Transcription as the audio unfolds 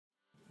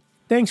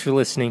Thanks for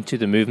listening to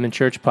the Movement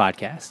Church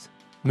podcast.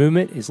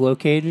 Movement is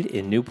located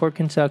in Newport,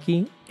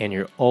 Kentucky, and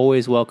you're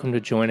always welcome to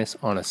join us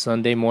on a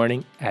Sunday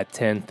morning at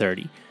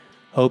 10:30.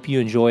 Hope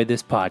you enjoy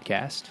this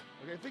podcast.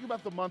 Okay, think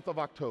about the month of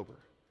October.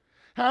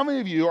 How many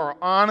of you are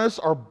honest,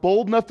 are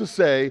bold enough to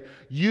say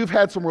you've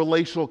had some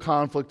relational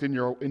conflict in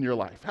your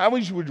life? How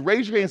many of you would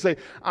raise your hand and say,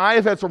 I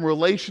have had some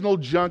relational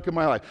junk in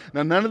my life?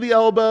 Now, none of the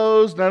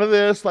elbows, none of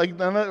this, we're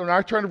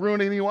not trying to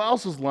ruin anyone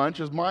else's lunch,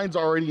 as mine's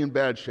already in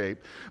bad shape.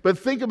 But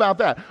think about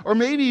that. Or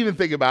maybe even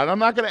think about it. I'm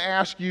not going to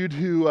ask you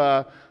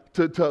to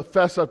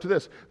fess up to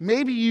this.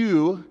 Maybe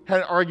you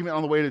had an argument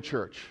on the way to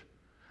church.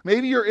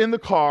 Maybe you're in the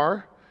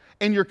car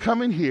and you're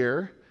coming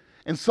here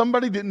and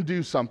somebody didn't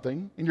do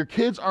something, and your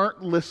kids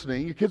aren't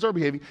listening, your kids aren't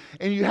behaving,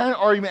 and you had an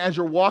argument as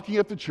you're walking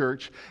up to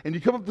church, and you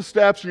come up the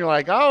steps, and you're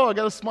like, oh, I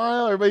got to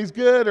smile, everybody's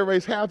good,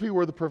 everybody's happy,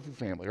 we're the perfect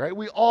family, right?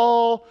 We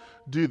all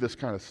do this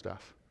kind of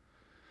stuff.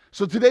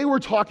 So today we're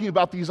talking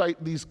about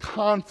these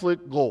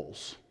conflict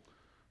goals.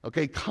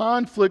 Okay,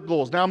 conflict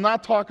goals. Now, I'm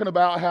not talking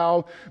about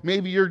how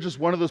maybe you're just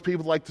one of those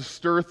people that like to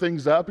stir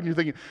things up and you're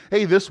thinking,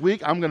 hey, this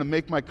week I'm going to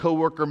make my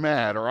coworker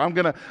mad, or I'm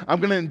going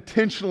to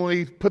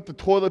intentionally put the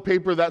toilet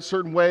paper that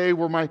certain way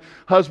where my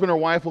husband or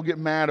wife will get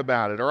mad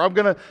about it, or I'm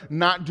going to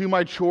not do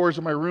my chores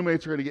and my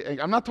roommates are going to get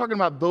angry. I'm not talking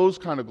about those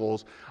kind of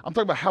goals. I'm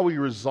talking about how we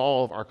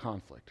resolve our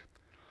conflict.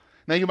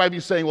 Now, you might be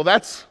saying, well,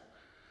 that's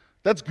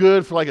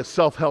good for like a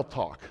self-help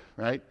talk,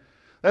 right?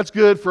 That's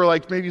good for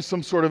like maybe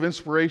some sort of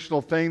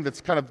inspirational thing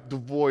that's kind of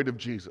devoid of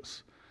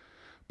Jesus.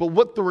 But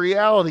what the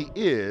reality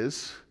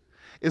is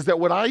that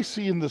what I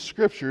see in the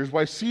scriptures, what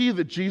I see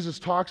that Jesus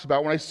talks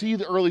about, when I see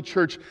the early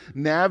church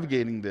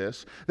navigating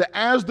this, that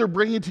as they're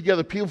bringing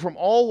together people from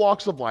all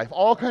walks of life,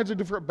 all kinds of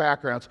different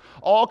backgrounds,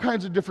 all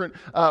kinds of different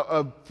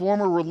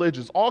former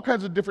religions, all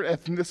kinds of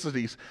different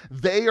ethnicities,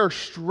 they are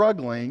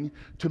struggling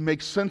to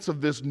make sense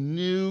of this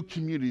new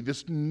community,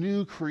 this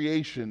new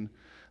creation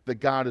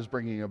that God is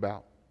bringing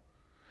about.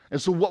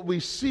 And so what we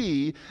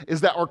see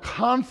is that our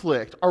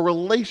conflict, our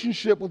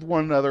relationship with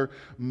one another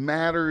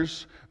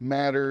matters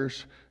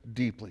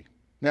deeply.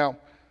 Now,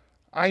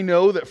 I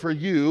know that for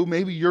you,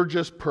 maybe you're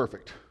just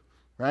perfect,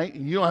 right?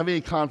 And you don't have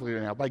any conflict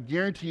right now, but I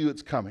guarantee you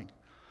it's coming.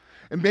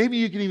 And maybe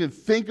you can even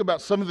think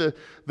about some of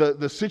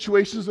the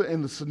situations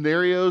and the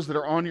scenarios that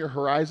are on your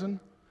horizon.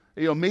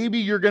 You know, maybe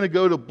you're going to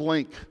go to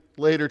Blink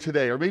later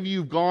today, or maybe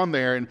you've gone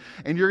there and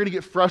you're going to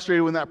get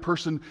frustrated when that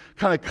person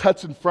kind of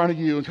cuts in front of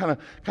you and kind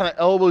of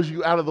elbows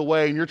you out of the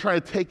way, and you're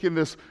trying to take in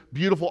this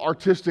beautiful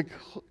artistic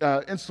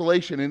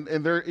installation,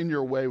 and they're in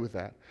your way with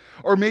that.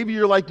 Or maybe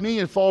you're like me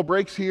and fall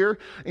breaks here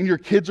and your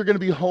kids are going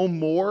to be home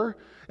more,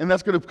 and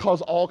that's going to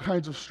cause all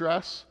kinds of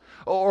stress.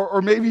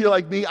 Or maybe you're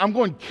like me, I'm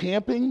going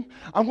camping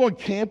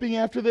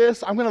after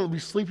this. I'm going to be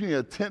sleeping in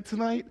a tent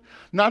tonight,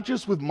 not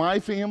just with my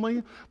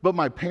family, but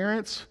my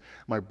parents,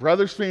 my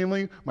brother's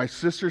family, my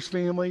sister's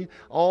family,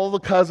 all the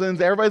cousins.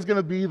 Everybody's going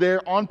to be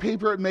there. On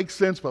paper, it makes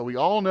sense, but we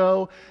all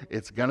know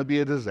it's going to be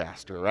a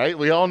disaster, right?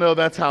 We all know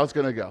that's how it's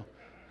going to go.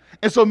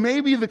 And so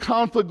maybe the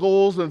conflict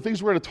goals and the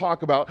things we're going to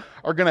talk about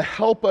are going to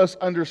help us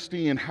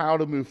understand how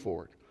to move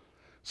forward.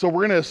 So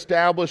we're going to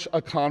establish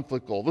a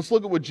conflict goal. Let's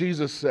look at what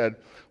Jesus said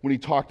when he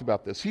talked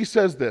about this. He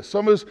says this,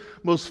 some of his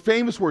most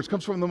famous words,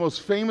 comes from the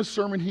most famous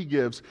sermon he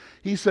gives.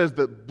 He says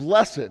that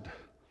blessed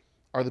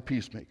are the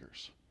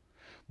peacemakers.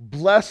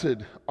 Blessed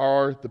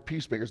are the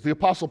peacemakers. The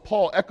Apostle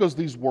Paul echoes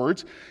these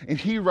words, and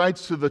he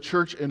writes to the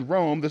church in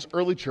Rome, this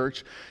early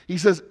church. He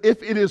says,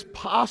 if it is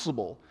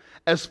possible,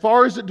 as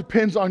far as it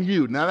depends on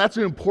you. Now that's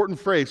an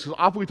important phrase, because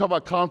often we talk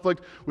about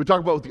conflict, we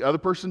talk about what the other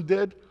person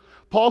did.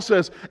 Paul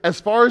says, as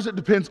far as it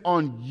depends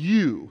on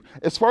you,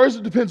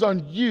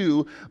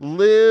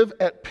 live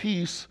at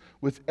peace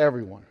with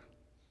everyone.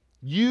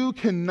 You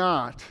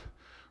cannot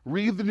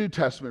read the New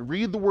Testament,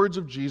 read the words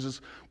of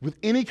Jesus with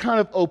any kind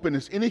of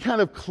openness, any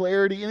kind of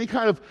clarity, any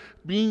kind of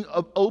being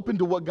open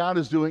to what God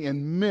is doing,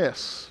 and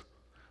miss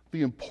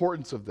the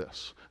importance of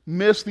this,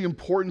 miss the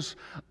importance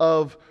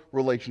of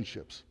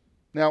relationships.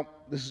 Now,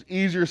 this is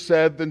easier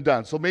said than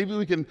done, so maybe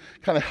we can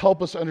kind of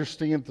help us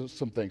understand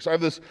some things. So I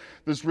have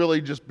this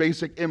really just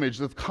basic image,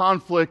 this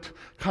conflict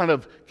kind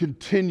of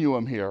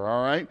continuum here,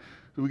 all right?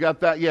 We got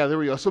that? Yeah, there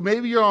we go. So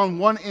maybe you're on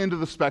one end of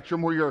the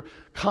spectrum where you're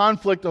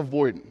conflict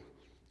avoidant.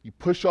 You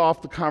push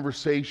off the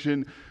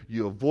conversation,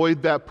 you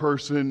avoid that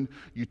person,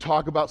 you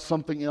talk about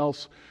something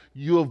else,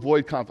 you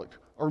avoid conflict.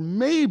 Or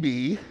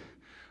maybe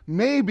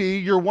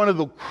you're one of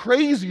the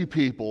crazy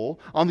people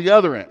on the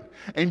other end,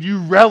 and you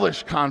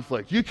relish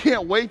conflict. You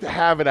can't wait to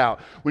have it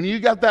out. When you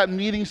got that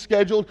meeting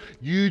scheduled,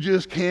 you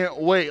just can't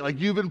wait. Like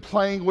you've been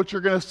playing what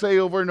you're going to say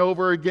over and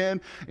over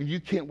again, and you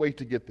can't wait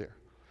to get there.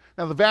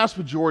 Now, the vast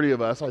majority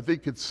of us, I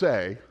think, could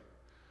say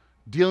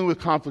dealing with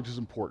conflict is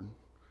important,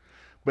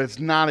 but it's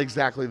not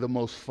exactly the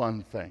most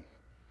fun thing.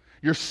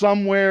 You're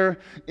somewhere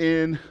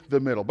in the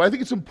middle. But I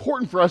think it's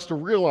important for us to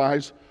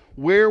realize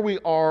where we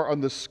are on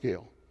this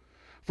scale,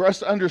 for us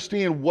to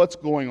understand what's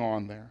going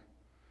on there.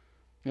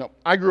 You know,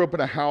 I grew up in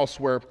a house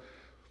where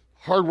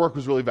hard work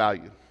was really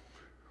valued,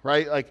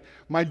 right? Like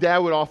my dad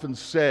would often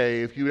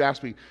say, if you would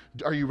ask me,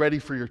 are you ready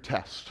for your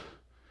test?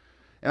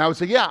 And I would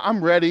say, yeah,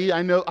 I'm ready.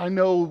 I know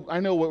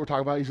what we're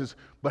talking about. He says,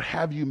 but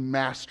have you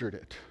mastered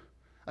it?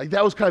 Like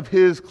that was kind of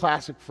his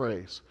classic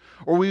phrase.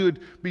 Or we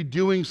would be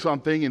doing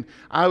something and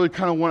I would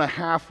kind of want to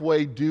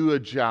halfway do a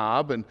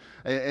job and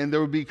there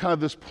would be kind of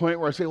this point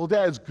where I say, well,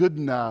 Dad, it's good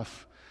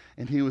enough.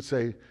 And he would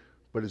say,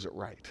 but is it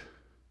right?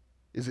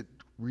 Is it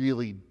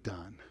really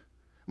done?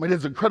 My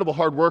dad's an incredible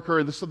hard worker,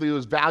 and this is something that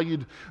was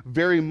valued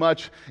very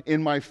much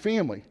in my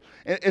family.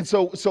 And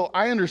so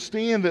I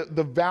understand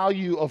the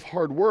value of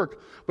hard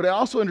work, but I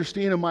also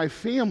understand in my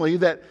family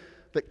that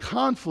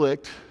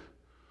conflict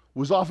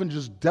was often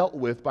just dealt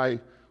with by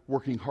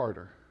working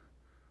harder,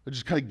 or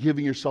just kind of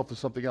giving yourself to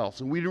something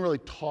else. And we didn't really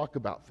talk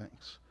about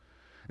things.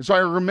 And so I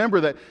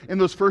remember that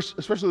in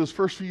especially those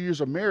first few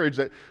years of marriage,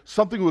 that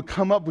something would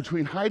come up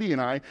between Heidi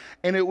and I,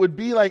 and it would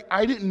be like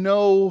I didn't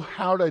know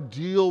how to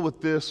deal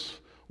with this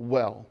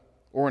well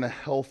or in a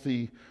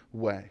healthy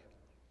way.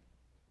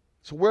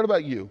 So what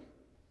about you?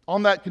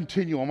 On that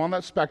continuum, on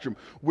that spectrum,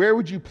 where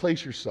would you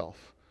place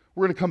yourself?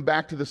 We're going to come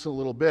back to this in a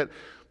little bit,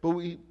 but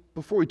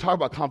before we talk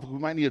about conflict, we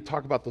might need to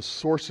talk about the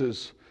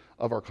sources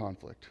of our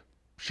conflict.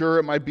 Sure,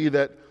 it might be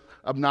that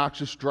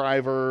obnoxious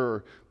driver,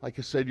 or like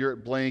I said, you're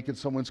at blank and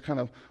someone's kind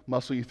of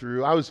muscling you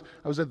through. I was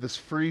at this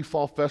free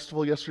fall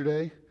festival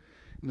yesterday,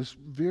 and this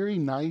very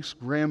nice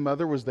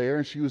grandmother was there,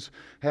 and she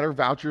had her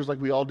vouchers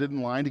like we all did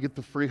in line to get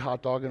the free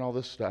hot dog and all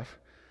this stuff.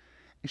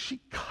 And she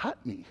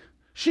cut me.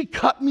 She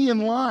cut me in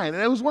line.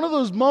 And it was one of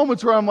those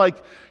moments where I'm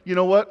like, you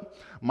know what?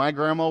 My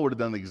grandma would have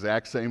done the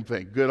exact same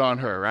thing. Good on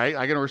her, right?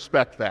 I can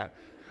respect that.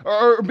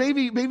 Or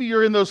maybe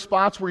you're in those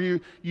spots where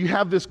you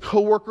have this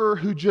coworker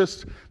who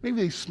just,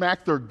 maybe they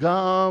smack their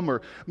gum,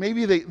 or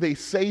maybe they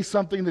say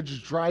something that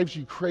just drives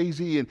you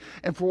crazy, and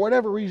for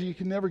whatever reason, you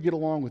can never get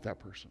along with that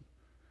person.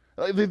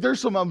 There's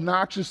some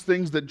obnoxious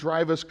things that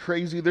drive us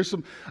crazy. There's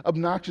some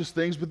obnoxious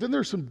things, but then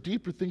there's some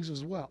deeper things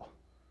as well.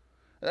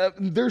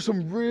 There's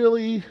some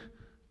really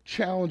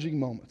challenging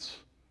moments.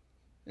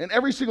 And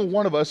every single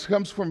one of us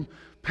comes from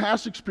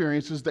past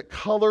experiences that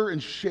color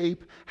and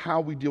shape how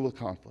we deal with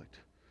conflict.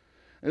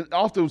 And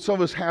often some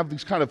of us have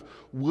these kind of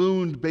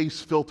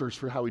wound-based filters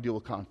for how we deal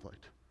with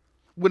conflict.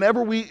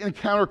 Whenever we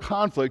encounter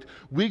conflict,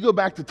 we go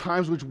back to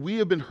times which we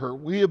have been hurt,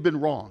 we have been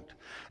wronged.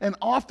 And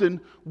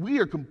often we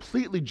are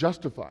completely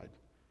justified.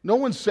 No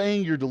one's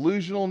saying you're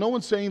delusional, no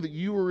one's saying that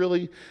you were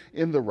really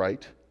in the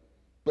right,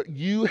 but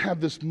you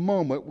have this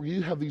moment where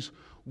you have these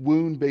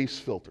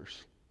wound-based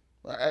filters.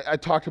 I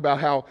talked about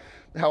how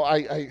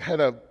I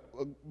had a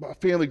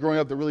family growing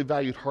up that really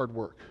valued hard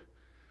work.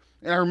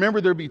 And I remember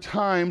there'd be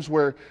times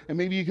where, and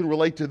maybe you can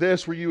relate to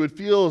this, where you would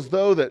feel as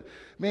though that,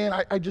 man,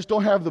 I just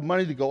don't have the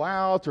money to go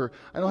out, or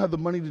I don't have the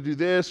money to do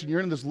this, and you're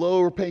in this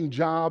lower paying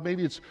job,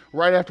 maybe it's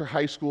right after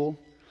high school.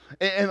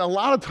 And a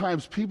lot of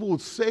times people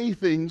would say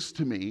things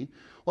to me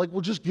like,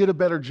 well, just get a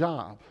better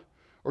job,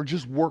 or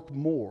just work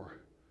more.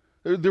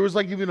 There was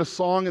like even a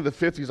song in the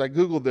 50s, I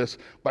Googled this,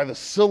 by the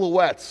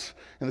Silhouettes,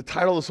 and the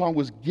title of the song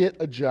was Get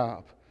a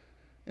Job.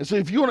 And so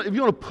if you want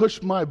to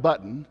push my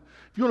button,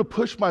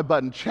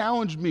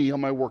 challenge me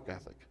on my work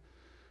ethic,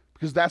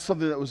 because that's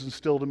something that was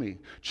instilled in me.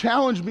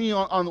 Challenge me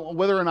on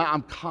whether or not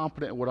I'm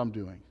competent at what I'm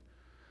doing.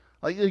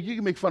 Like, you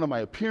can make fun of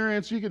my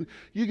appearance, you can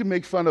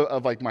make fun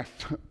of like my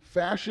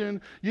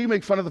fashion, you can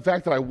make fun of the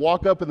fact that I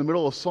walk up in the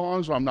middle of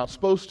songs when I'm not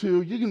supposed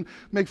to, you can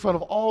make fun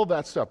of all of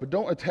that stuff, but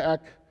don't attack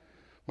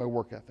my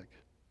work ethic.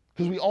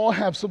 Because we all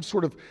have some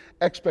sort of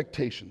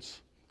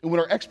expectations. And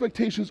when our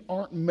expectations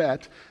aren't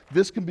met,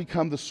 this can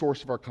become the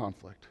source of our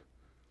conflict.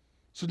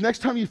 So next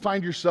time you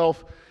find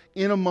yourself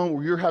in a moment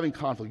where you're having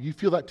conflict, you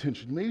feel that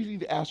tension, maybe you need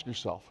to ask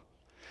yourself,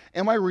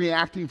 am I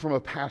reacting from a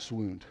past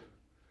wound?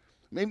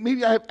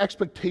 Maybe I have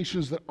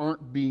expectations that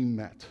aren't being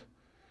met.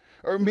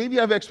 Or maybe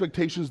I have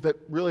expectations that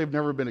really have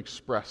never been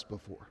expressed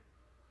before.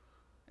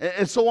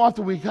 And so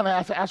often we kind of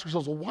have to ask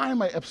ourselves, well, why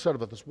am I upset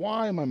about this?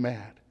 Why am I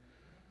mad?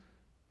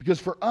 Because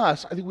for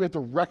us, I think we have to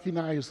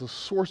recognize the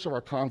source of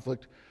our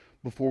conflict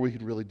before we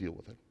can really deal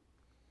with it.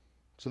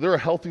 So there are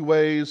healthy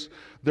ways,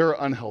 there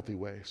are unhealthy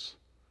ways.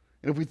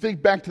 And if we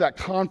think back to that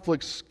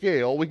conflict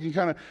scale, we can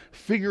kind of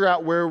figure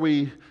out where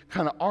we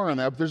kind of are on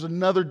that, but there's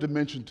another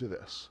dimension to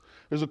this.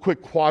 There's a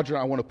quick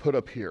quadrant I want to put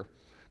up here.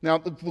 Now,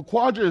 the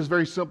quadrant is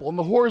very simple. And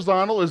the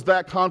horizontal is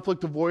that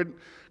conflict avoidant,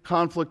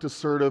 conflict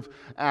assertive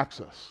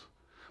axis.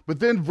 But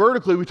then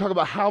vertically, we talk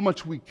about how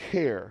much we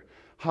care,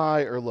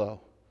 high or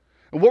low.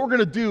 And what we're going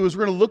to do is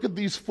we're going to look at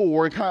these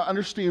four and kind of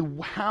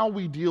understand how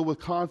we deal with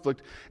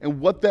conflict and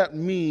what that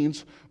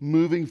means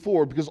moving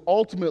forward, because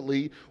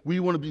ultimately we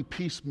want to be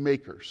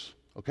peacemakers.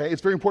 Okay?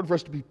 It's very important for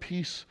us to be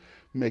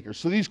peacemakers.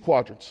 So these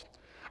quadrants,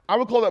 I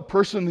would call that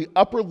person in the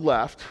upper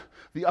left,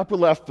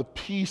 the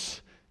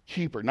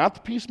peacekeeper. Not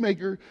the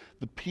peacemaker,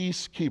 the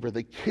peacekeeper.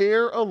 They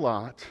care a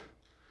lot,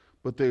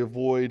 but they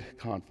avoid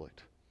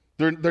conflict.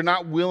 They're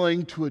not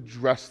willing to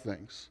address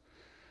things.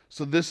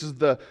 So this is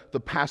the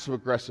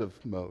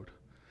passive-aggressive mode.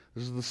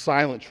 This is the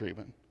silent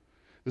treatment.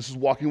 This is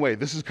walking away.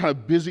 This is kind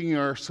of busying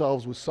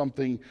ourselves with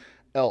something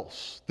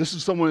else. This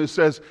is someone who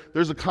says,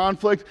 there's a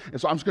conflict, and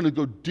so I'm just going to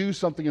go do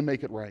something and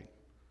make it right.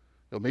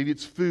 Maybe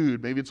it's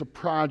food, maybe it's a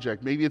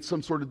project, maybe it's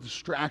some sort of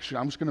distraction.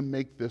 I'm just going to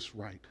make this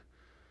right.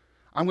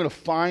 I'm going to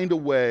find a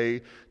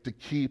way to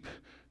keep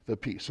the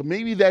peace. So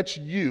maybe that's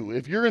you.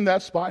 If you're in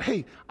that spot,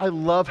 hey, I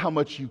love how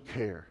much you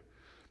care,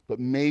 but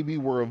maybe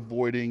we're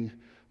avoiding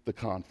the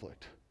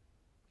conflict.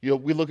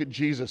 We look at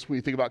Jesus when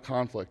you think about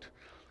conflict.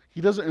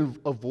 He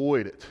doesn't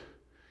avoid it.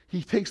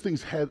 He takes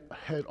things head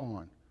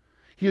on.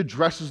 He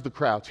addresses the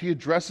crowds. He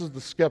addresses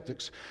the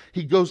skeptics.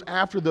 He goes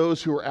after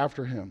those who are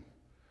after him.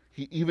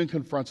 He even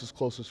confronts his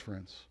closest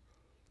friends.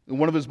 In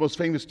one of his most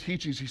famous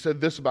teachings, he said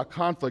this about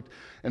conflict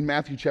in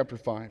Matthew chapter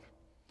 5.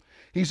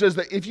 He says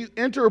that if you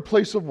enter a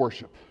place of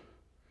worship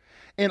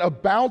and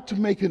about to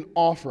make an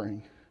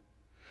offering,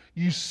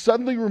 you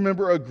suddenly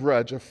remember a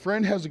grudge a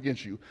friend has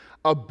against you,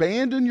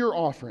 abandon your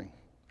offering,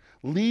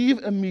 leave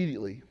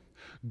immediately,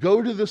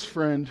 go to this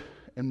friend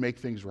and make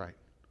things right.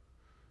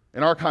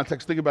 In our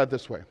context, think about it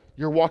this way.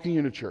 You're walking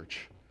into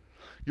church.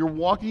 You're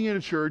walking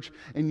into church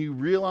and you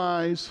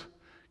realize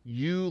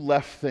you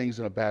left things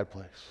in a bad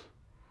place.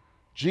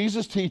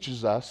 Jesus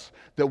teaches us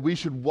that we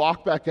should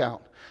walk back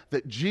out,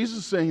 that Jesus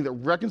is saying that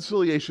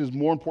reconciliation is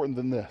more important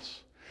than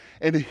this.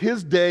 And in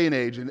his day and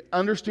age, and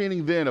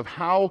understanding then of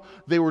how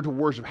they were to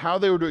worship, how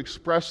they were to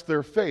express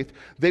their faith,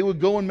 they would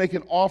go and make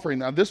an offering.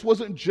 Now, this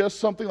wasn't just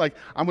something like,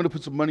 I'm going to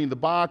put some money in the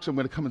box, I'm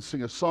going to come and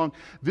sing a song.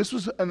 This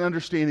was an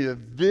understanding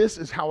that this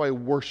is how I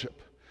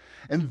worship.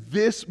 And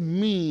this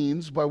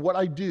means, by what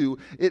I do,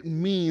 it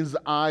means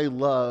that I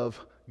love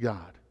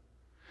God.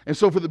 And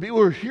so for the people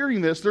who are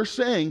hearing this, you're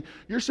saying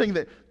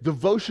that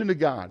devotion to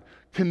God,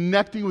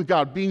 connecting with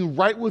God, being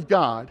right with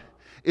God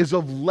is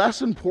of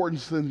less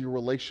importance than your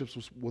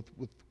relationships with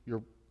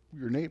your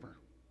neighbor,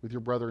 with your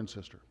brother and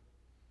sister.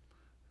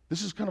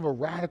 This is kind of a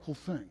radical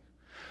thing.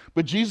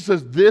 But Jesus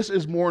says this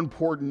is more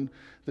important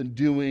than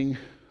doing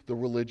the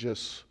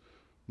religious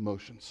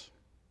motions.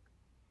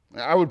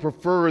 I would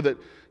prefer that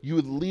you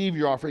would leave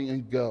your offering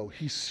and go.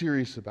 He's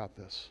serious about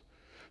this.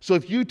 So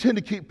if you tend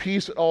to keep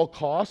peace at all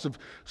costs, if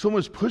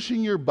someone's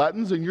pushing your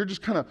buttons and you're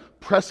just kind of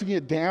pressing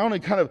it down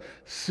and kind of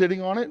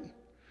sitting on it,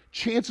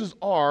 chances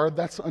are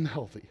that's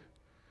unhealthy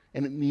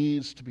and it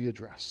needs to be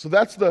addressed. So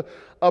that's the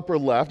upper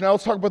left. Now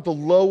let's talk about the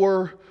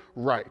lower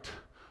right.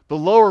 The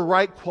lower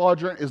right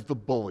quadrant is the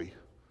bully.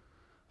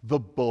 The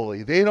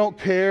bully. They don't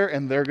care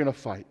and they're going to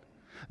fight.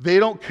 They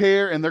don't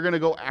care and they're going to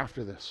go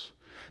after this.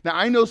 Now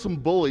I know some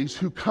bullies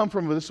who come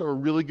from this a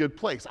really good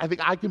place. I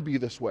think I can be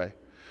this way.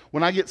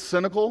 When I get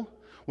cynical,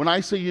 when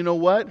I say, you know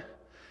what,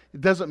 it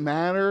doesn't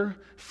matter,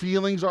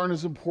 feelings aren't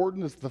as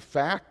important as the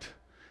fact,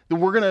 then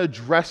we're going to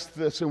address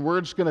this and we're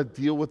just going to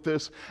deal with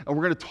this and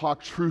we're going to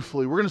talk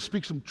truthfully. We're going to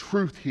speak some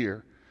truth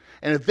here.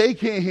 And if they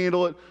can't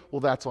handle it, well,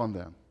 that's on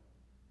them.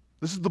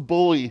 This is the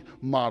bully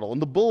model.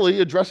 And the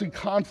bully addressing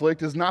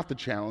conflict is not the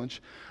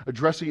challenge.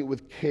 Addressing it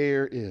with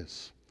care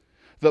is.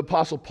 The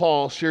Apostle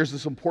Paul shares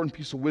this important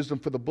piece of wisdom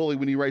for the bully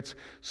when he writes,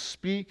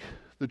 speak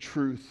the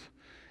truth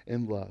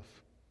in love.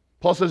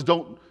 Paul says It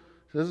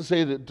doesn't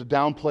say to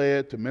downplay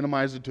it, to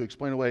minimize it, to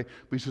explain it away,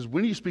 but he says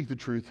when you speak the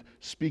truth,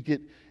 speak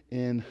it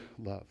in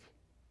love.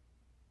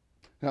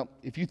 Now,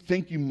 if you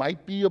think you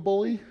might be a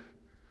bully,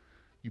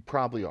 you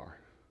probably are.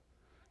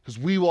 Because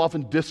we will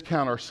often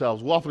discount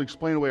ourselves. We'll often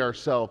explain away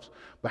ourselves,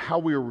 but how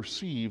we are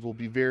received will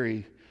be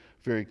very,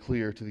 very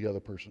clear to the other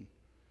person.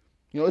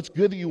 It's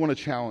good that you want to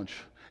challenge.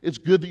 It's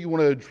good that you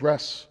want to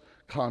address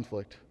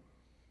conflict.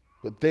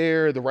 But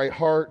there, the right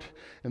heart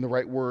and the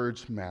right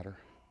words matter.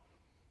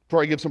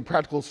 Before I give some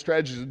practical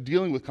strategies in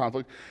dealing with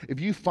conflict, if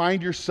you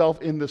find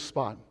yourself in this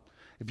spot,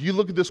 if you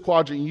look at this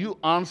quadrant and you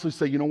honestly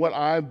say, you know what,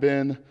 I've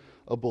been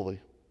a bully,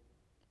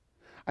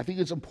 I think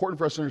it's important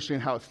for us to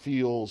understand how it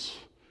feels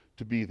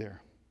to be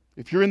there.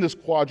 If you're in this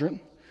quadrant,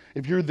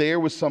 if you're there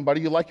with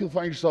somebody, you'll likely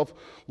find yourself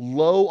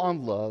low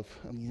on love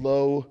and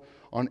low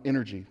on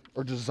energy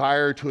or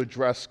desire to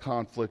address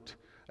conflict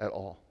at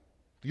all.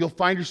 You'll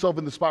find yourself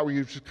in the spot where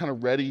you're just kind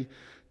of ready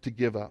to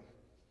give up.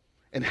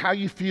 And how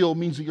you feel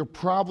means that you're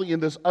probably in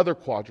this other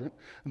quadrant,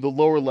 the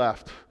lower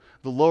left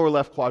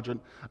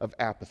quadrant of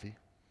apathy.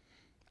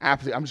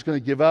 Apathy, I'm just going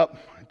to give up.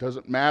 It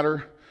doesn't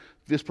matter.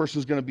 This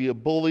person's going to be a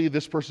bully.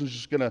 This person's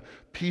just going to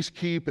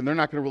peacekeep, and they're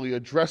not going to really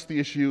address the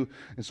issue.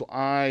 And so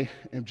I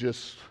am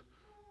just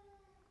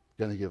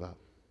going to give up.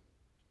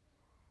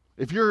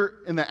 If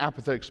you're in the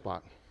apathetic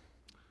spot,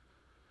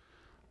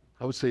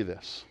 I would say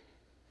this.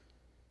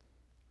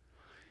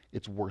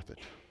 It's worth it.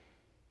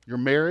 Your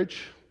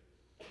marriage,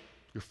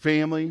 your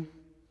family,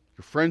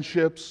 your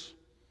friendships,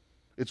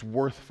 it's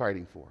worth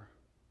fighting for.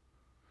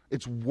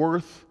 It's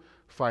worth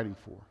fighting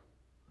for.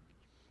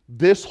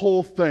 This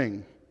whole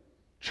thing,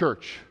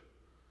 church,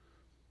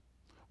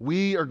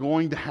 we are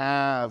going to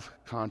have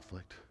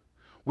conflict.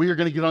 We are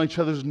going to get on each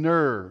other's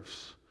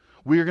nerves.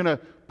 We are going to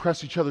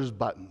press each other's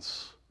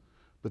buttons.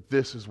 But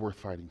this is worth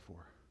fighting for.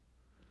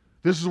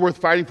 This is worth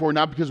fighting for,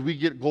 not because we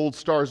get gold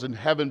stars in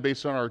heaven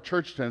based on our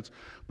church attendance,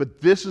 but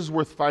this is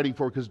worth fighting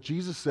for because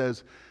Jesus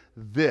says,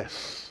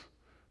 this,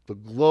 the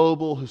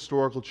global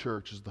historical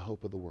church, is the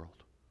hope of the world.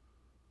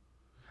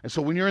 And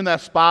so when you're in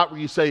that spot where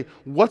you say,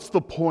 what's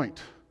the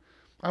point?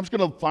 I'm just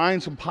going to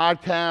find some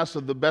podcasts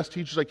of the best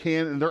teachers I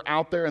can, and they're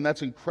out there, and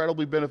that's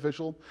incredibly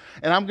beneficial.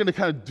 And I'm going to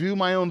kind of do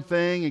my own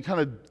thing and kind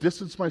of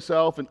distance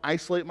myself and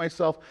isolate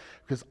myself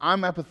because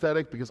I'm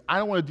apathetic, because I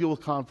don't want to deal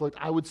with conflict.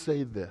 I would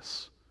say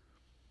this: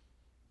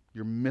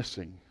 you're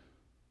missing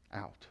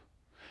out.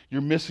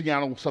 You're missing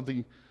out on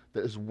something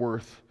that is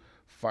worth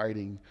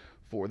fighting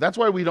for. That's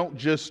why we don't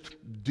just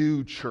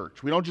do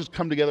church. We don't just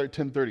come together at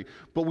 10:30,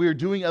 but we are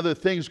doing other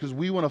things because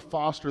we want to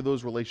foster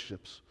those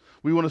relationships.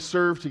 We want to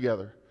serve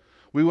together.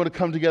 We want to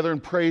come together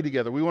and pray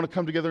together. We want to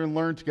come together and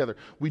learn together.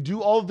 We do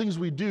all the things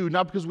we do,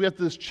 not because we have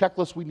this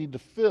checklist we need to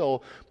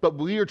fill, but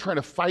we are trying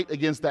to fight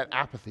against that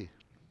apathy.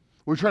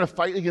 We're trying to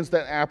fight against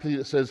that apathy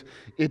that says,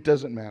 it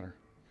doesn't matter.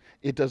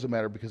 It doesn't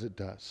matter, because it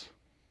does.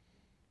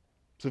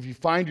 So if you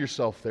find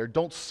yourself there,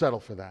 don't settle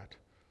for that.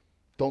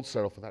 Don't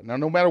settle for that. Now,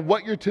 no matter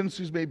what your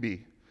tendencies may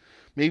be,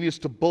 maybe it's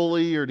to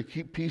bully or to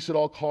keep peace at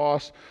all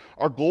costs,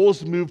 our goal is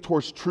to move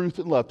towards truth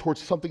and love,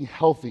 towards something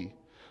healthy,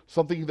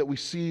 something that we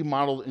see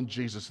modeled in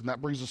Jesus. And that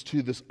brings us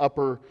to this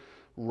upper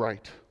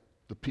right,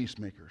 the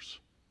peacemakers.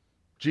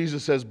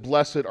 Jesus says,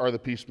 blessed are the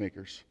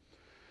peacemakers.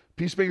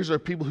 Peacemakers are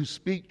people who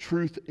speak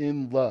truth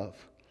in love.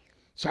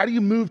 So how do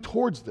you move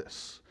towards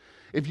this?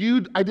 If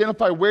you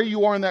identify where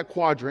you are in that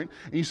quadrant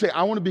and you say,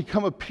 I want to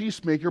become a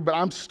peacemaker, but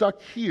I'm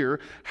stuck here,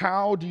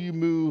 how do you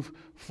move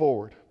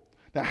forward?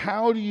 Now,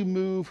 how do you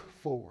move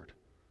forward?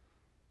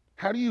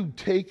 How do you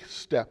take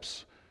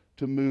steps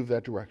to move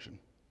that direction?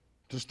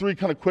 There's three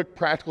kind of quick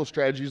practical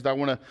strategies that I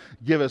want to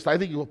give us. I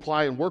think you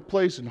apply in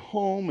workplace and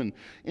home and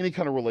any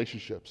kind of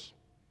relationships.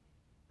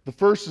 The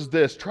first is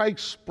this: try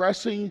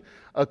expressing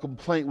a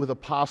complaint with a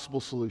possible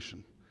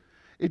solution.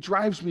 It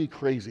drives me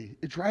crazy.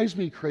 It drives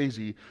me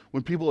crazy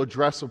when people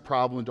address a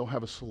problem and don't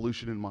have a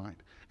solution in mind.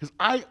 Because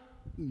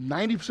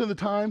 90% of the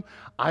time,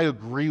 I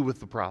agree with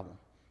the problem.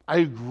 I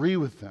agree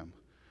with them.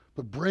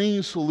 But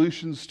bring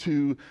solutions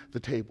to the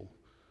table.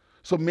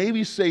 So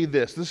maybe say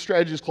this. This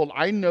strategy is called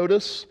I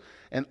notice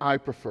and I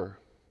prefer.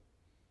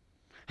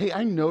 Hey,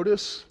 I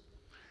notice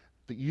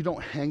that you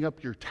don't hang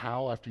up your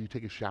towel after you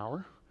take a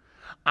shower.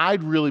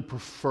 I'd really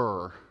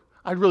prefer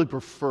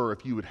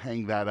if you would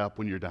hang that up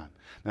when you're done.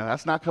 Now,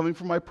 that's not coming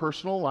from my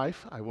personal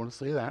life. I want to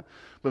say that.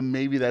 But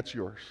maybe that's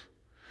yours.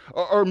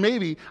 Or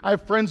maybe I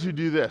have friends who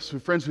do this.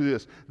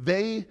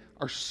 They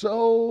have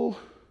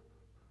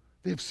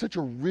such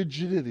a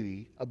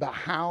rigidity about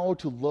how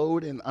to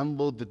load and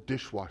unload the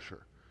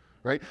dishwasher.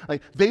 Right?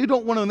 Like, they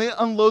don't want to, when they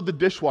unload the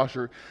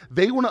dishwasher,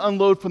 they want to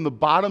unload from the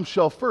bottom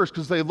shelf first,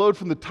 because they load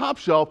from the top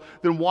shelf,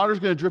 then water's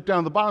going to drip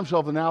down the bottom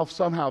shelf, and now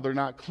somehow they're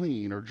not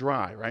clean or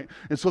dry, right?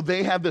 And so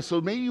they have this.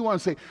 So maybe you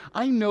want to say,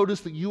 I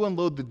noticed that you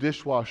unload the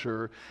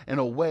dishwasher in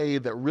a way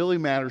that really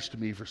matters to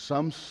me for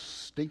some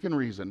stinking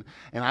reason,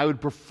 and I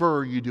would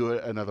prefer you do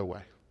it another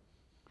way.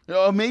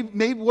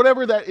 Maybe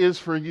whatever that is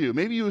for you.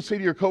 Maybe you would say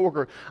to your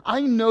coworker,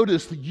 I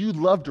noticed that you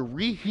love to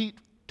reheat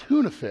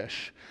tuna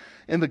fish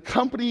in the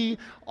company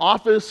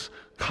office,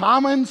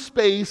 common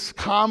space,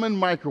 common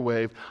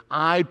microwave.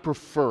 I'd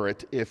prefer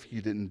it if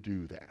you didn't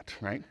do that,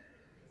 right?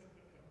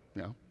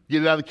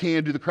 Get it out of the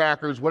can, do the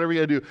crackers, whatever you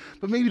gotta do,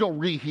 but maybe don't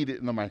reheat it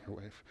in the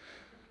microwave.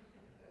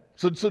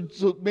 So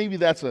maybe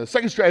that's a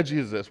second strategy.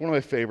 Is this one of my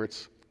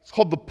favorites? It's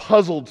called the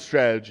puzzled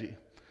strategy.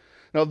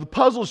 Now, the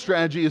puzzle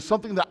strategy is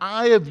something that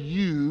I have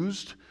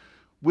used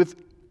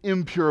with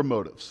impure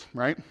motives,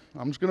 right?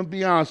 I'm just going to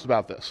be honest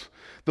about this.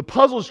 The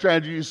puzzle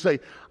strategy, you say,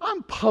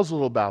 I'm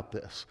puzzled about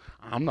this.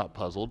 I'm not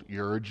puzzled.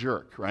 You're a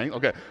jerk, right?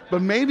 Okay.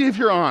 But maybe if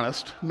you're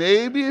honest,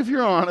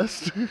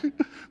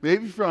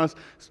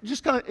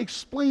 just kind of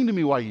explain to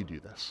me why you do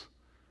this.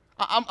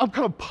 I'm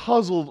kind of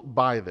puzzled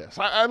by this.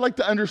 I'd like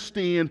to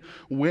understand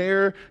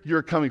where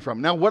you're coming from.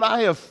 Now, what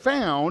I have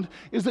found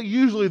is that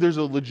usually there's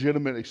a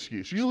legitimate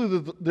excuse.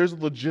 Usually there's a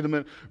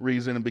legitimate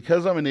reason, and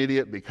because I'm an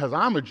idiot, because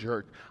I'm a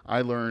jerk,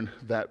 I learned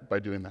that by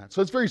doing that.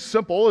 So it's very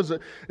simple.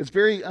 It's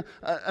very,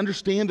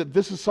 understand that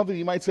this is something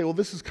you might say, well,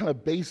 this is kind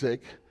of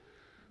basic,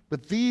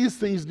 but these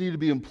things need to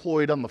be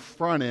employed on the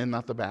front end,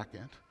 not the back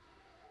end.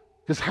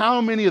 Because how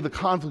many of the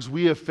conflicts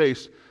we have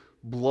faced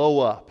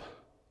blow up,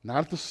 not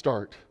at the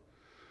start,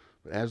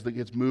 but as it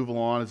gets moved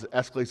along, as it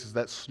escalates, as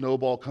that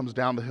snowball comes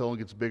down the hill and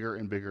gets bigger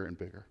and bigger and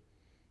bigger.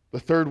 The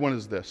third one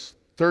is this.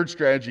 Third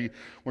strategy,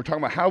 we're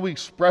talking about how we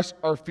express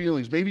our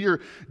feelings. Maybe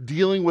you're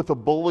dealing with a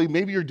bully.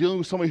 Maybe you're dealing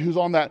with somebody who's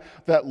on that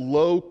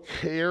low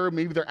care.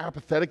 Maybe they're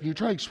apathetic. And you're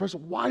trying to express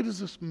it. Why does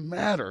this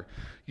matter?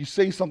 You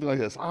say something like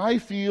this. I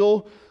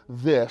feel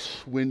this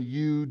when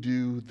you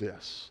do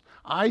this.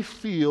 I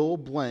feel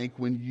blank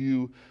when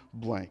you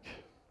blank.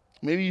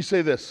 Maybe you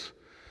say this.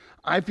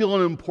 I feel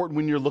unimportant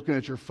when you're looking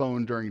at your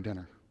phone during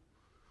dinner.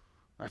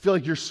 I feel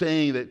like you're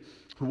saying that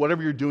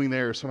whatever you're doing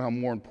there is somehow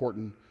more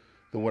important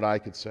than what I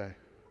could say.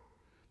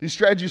 These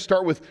strategies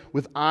start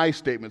with I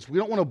statements. We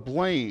don't want to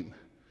blame,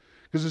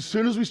 because as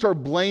soon as we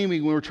start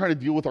blaming when we're trying to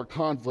deal with our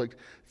conflict,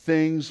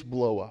 things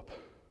blow up.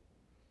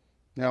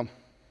 Now,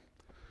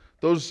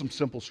 those are some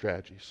simple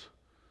strategies.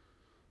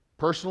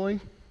 Personally,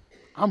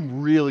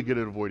 I'm really good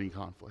at avoiding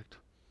conflict.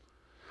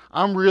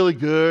 I'm really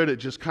good at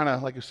just kind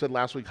of, like I said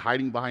last week,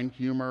 hiding behind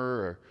humor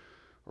or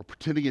or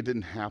pretending it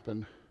didn't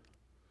happen.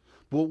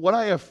 But what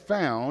I have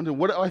found, and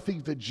what I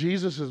think that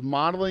Jesus is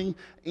modeling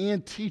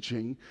and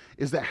teaching,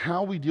 is that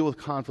how we deal with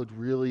conflict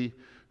really,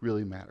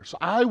 really matters. So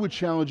I would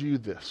challenge you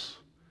this.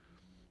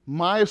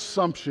 My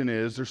assumption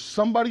is there's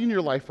somebody in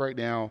your life right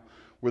now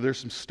where there's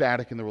some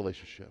static in the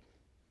relationship.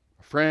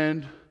 A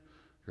friend,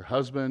 your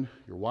husband,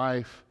 your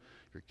wife,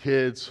 your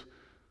kids,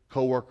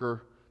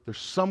 coworker. There's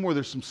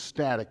somewhere some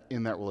static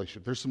in that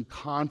relationship. There's some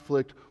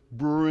conflict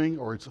brewing,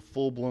 or it's a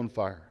full-blown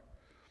fire.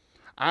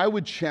 I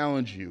would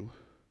challenge you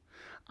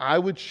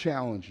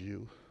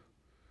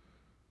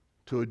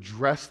to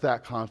address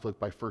that conflict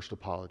by first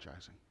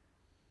apologizing.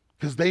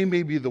 Because they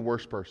may be the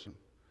worst person,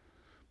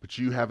 but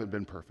you haven't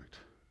been perfect.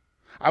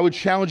 I would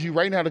challenge you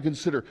right now to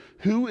consider,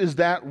 who is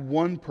that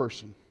one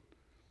person?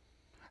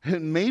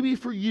 And maybe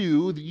for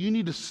you, that you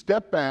need to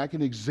step back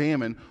and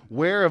examine,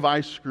 where have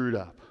I screwed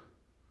up?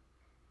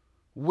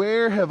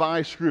 Where have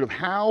I screwed up?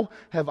 How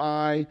have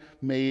I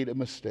made a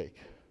mistake?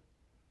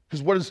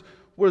 Because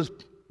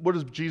what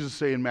does Jesus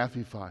say in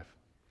Matthew 5?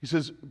 He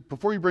says,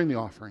 before you bring the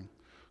offering,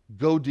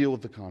 go deal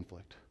with the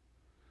conflict.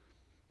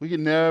 We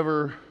can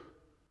never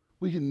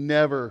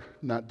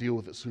not deal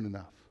with it soon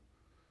enough.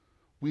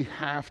 We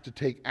have to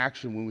take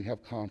action when we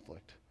have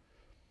conflict.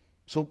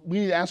 So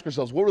we need to ask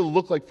ourselves, what would it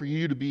look like for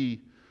you to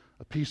be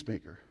a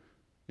peacemaker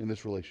in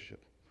this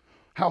relationship?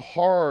 How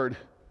hard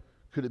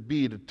could it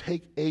be to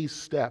take a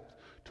step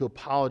to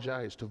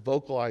apologize, to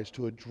vocalize,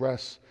 to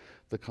address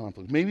the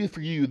conflict? Maybe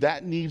for you,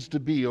 that needs to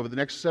be, over the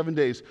next 7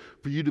 days,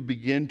 for you to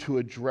begin to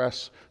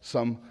address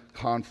some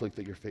conflict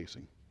that you're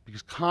facing.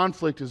 Because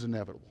conflict is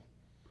inevitable.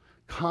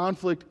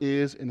 Conflict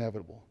is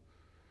inevitable.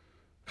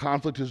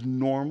 Conflict is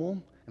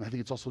normal, and I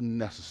think it's also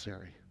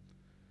necessary.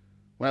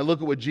 When I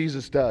look at what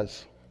Jesus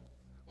does,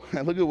 when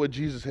I look at what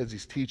Jesus has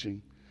he's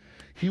teaching,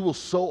 he will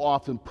so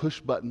often push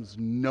buttons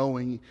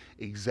knowing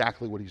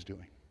exactly what he's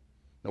doing.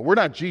 Now, we're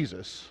not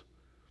Jesus,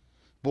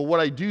 but what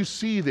I do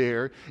see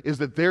there is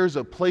that there's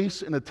a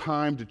place and a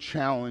time to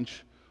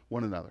challenge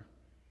one another.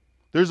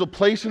 There's a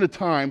place and a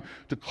time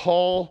to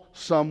call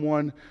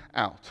someone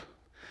out.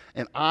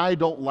 And I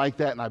don't like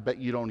that, and I bet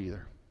you don't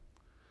either.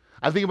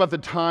 I think about the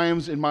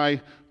times in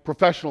my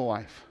professional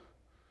life.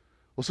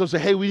 Well, so say,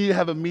 hey, we need to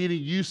have a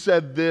meeting. You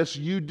said this,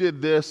 you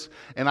did this,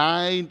 and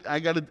I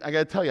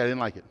gotta tell you, I didn't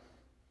like it.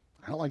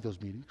 I don't like those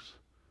meetings.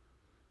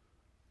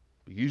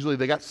 But usually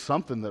they got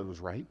something that was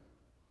right.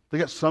 They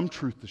got some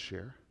truth to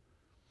share.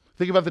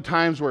 Think about the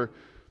times where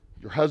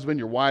your husband,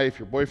 your wife,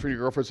 your boyfriend,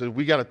 your girlfriend says,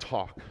 we got to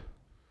talk.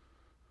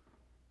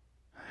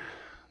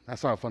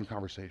 That's not a fun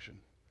conversation.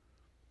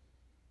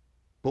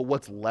 But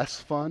what's less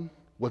fun,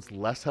 what's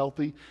less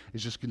healthy,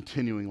 is just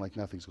continuing like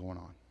nothing's going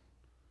on.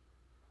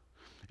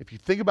 If you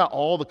think about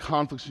all the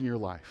conflicts in your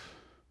life,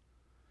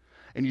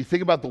 and you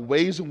think about the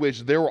ways in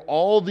which there were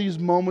all these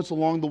moments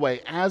along the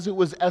way as it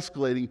was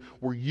escalating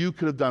where you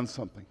could have done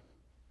something,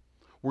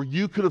 where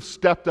you could have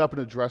stepped up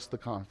and addressed the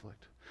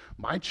conflict.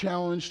 My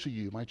challenge to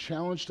you, my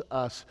challenge to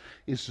us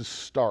is to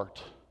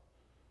start.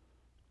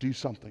 Do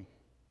something.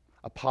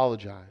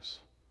 Apologize.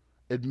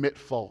 Admit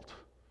fault.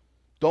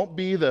 Don't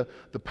be the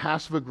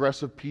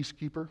passive-aggressive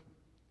peacekeeper.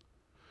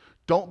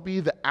 Don't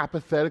be the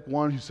apathetic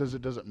one who says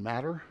it doesn't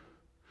matter.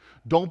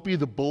 Don't be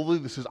the bully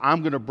that says,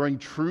 I'm going to bring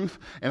truth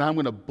and I'm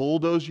going to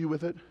bulldoze you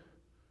with it.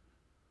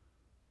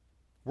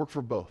 Work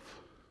for both.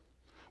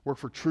 Work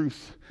for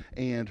truth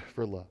and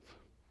for love.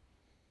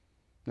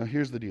 Now,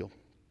 here's the deal.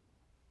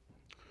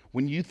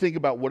 When you think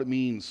about what it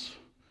means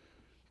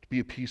to be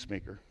a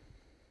peacemaker,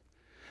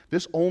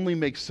 this only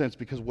makes sense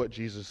because of what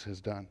Jesus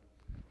has done.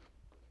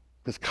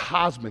 Because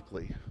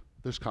cosmically,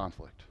 there's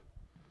conflict.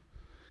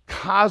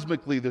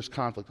 Cosmically, there's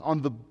conflict.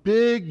 On the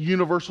big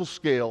universal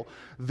scale,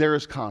 there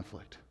is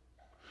conflict.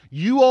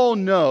 You all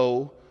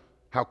know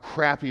how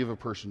crappy of a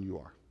person you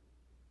are.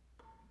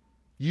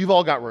 You've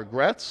all got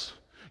regrets.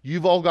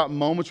 You've all got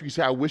moments where you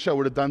say, I wish I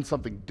would have done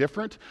something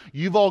different.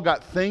 You've all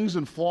got things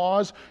and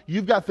flaws.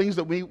 You've got things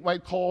that we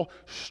might call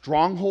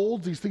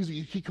strongholds, these things that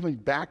you keep coming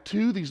back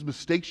to, these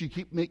mistakes you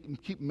keep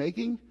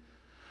making.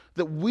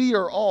 That we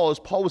are all, as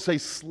Paul would say,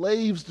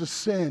 slaves to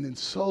sin in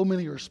so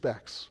many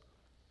respects.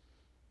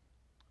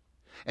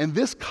 And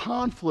this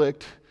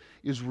conflict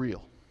is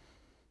real.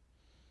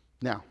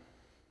 Now,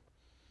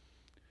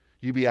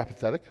 you be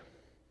apathetic,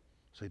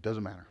 say it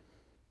doesn't matter.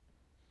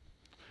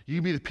 You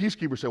can be the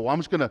peacekeeper, say, well, I'm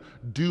just going to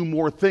do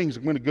more things.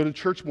 I'm going to go to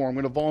church more. I'm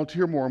going to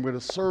volunteer more. I'm going to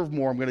serve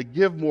more. I'm going to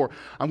give more.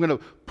 I'm going to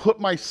put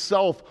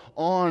myself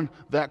on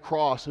that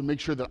cross and make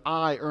sure that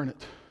I earn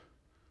it.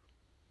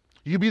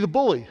 You can be the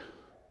bully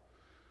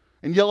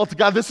and yell out to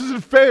God, this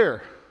isn't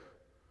fair.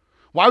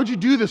 Why would you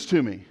do this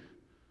to me?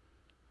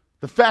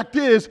 The fact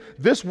is,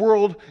 this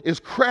world is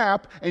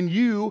crap and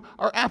you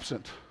are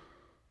absent.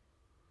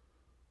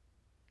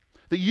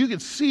 That you can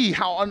see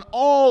how on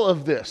all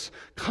of this,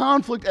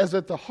 conflict is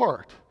at the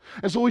heart.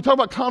 And so when we talk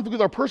about conflict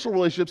with our personal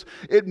relationships,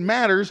 it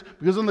matters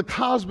because on the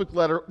cosmic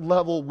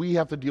level, we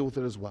have to deal with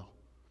it as well.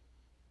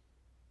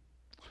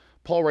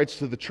 Paul writes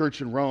to the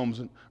church in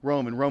Rome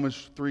in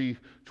Romans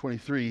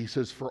 3:23, he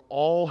says, for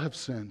all have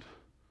sinned,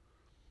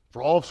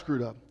 for all have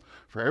screwed up,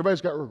 For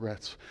everybody's got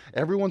regrets.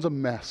 Everyone's a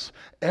mess.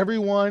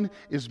 Everyone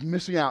is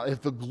missing out.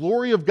 If the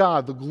glory of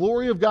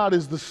God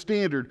is the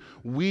standard,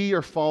 we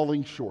are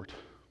falling short.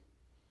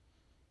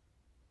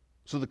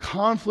 So the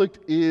conflict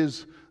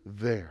is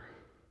there.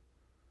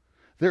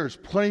 There is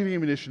plenty of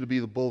ammunition to be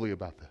the bully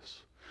about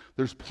this.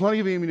 There's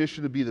plenty of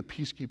ammunition to be the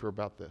peacekeeper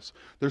about this.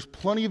 There's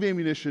plenty of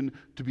ammunition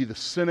to be the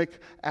cynic,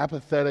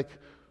 apathetic,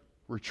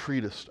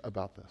 retreatist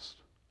about this.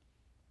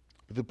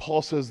 But then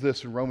Paul says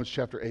this in Romans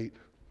chapter 8.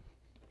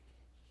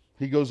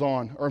 He goes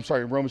on,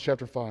 in Romans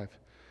chapter 5. He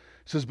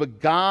says, but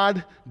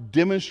God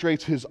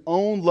demonstrates his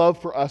own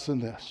love for us in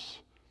this.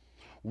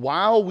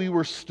 While we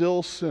were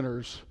still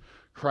sinners,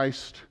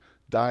 Christ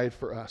died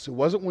for us. It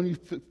wasn't when you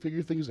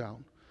figured things out.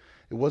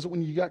 It wasn't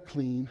when you got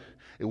clean.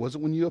 It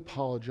wasn't when you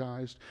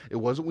apologized. It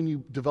wasn't when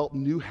you developed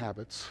new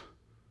habits.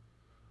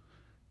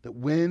 That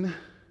when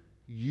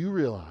you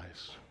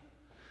realized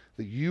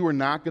that you are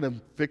not going to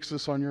fix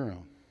this on your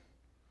own,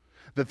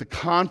 that the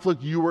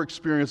conflict you were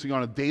experiencing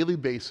on a daily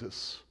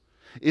basis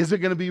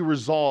isn't going to be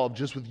resolved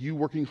just with you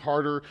working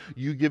harder,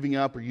 you giving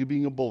up, or you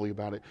being a bully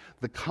about it.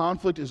 The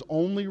conflict is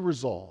only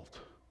resolved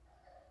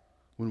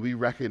when we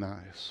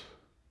recognize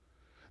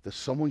that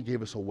someone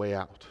gave us a way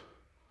out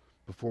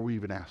before we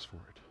even asked for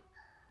it,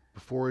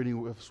 before any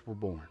of us were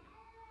born,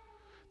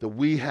 that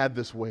we had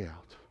this way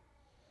out.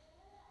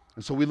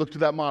 And so we look to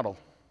that model.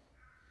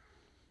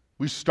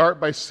 We start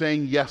by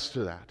saying yes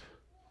to that.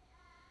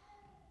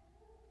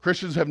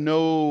 Christians have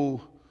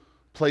no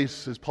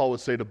place, as Paul would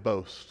say, to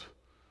boast.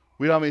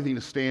 We don't have anything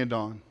to stand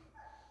on.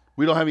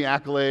 We don't have any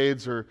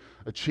accolades or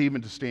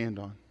achievement to stand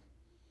on.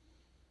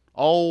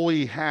 All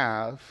we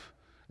have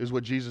is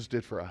what Jesus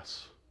did for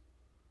us.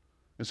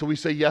 And so we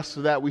say yes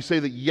to that. We say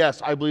that,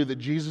 yes, I believe that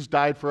Jesus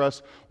died for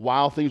us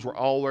while things were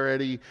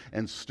already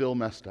and still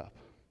messed up.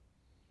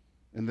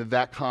 And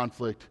that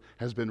conflict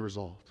has been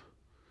resolved.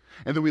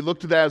 And then we look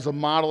to that as a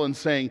model and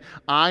saying,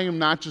 I am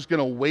not just going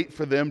to wait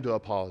for them to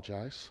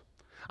apologize.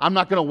 I'm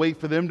not going to wait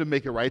for them to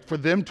make it right, for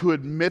them to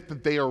admit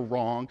that they are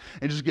wrong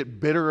and just get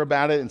bitter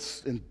about it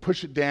and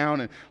push it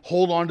down and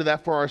hold on to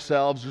that for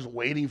ourselves, just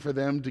waiting for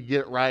them to get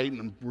it right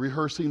and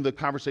rehearsing the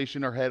conversation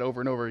in our head over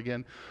and over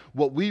again.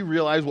 What we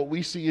realize, what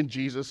we see in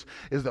Jesus,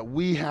 is that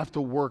we have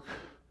to work to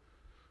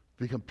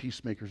become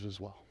peacemakers as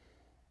well.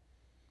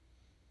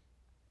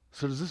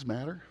 So does this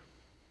matter?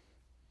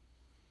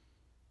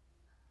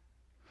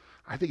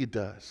 I think it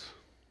does.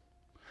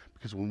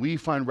 Because when we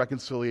find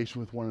reconciliation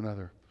with one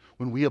another,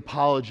 when we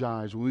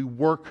apologize, when we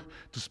work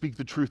to speak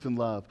the truth in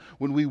love,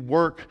 when we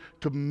work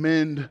to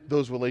mend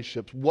those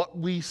relationships, what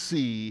we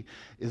see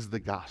is the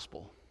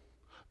gospel.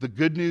 The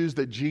good news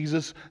that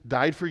Jesus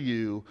died for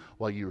you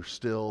while you were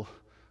still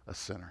a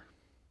sinner.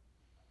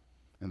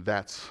 And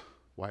that's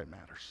why it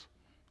matters.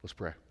 Let's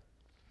pray.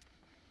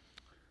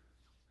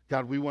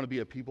 God, we want to be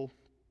a people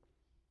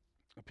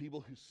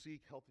who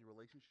seek healthy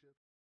relationships.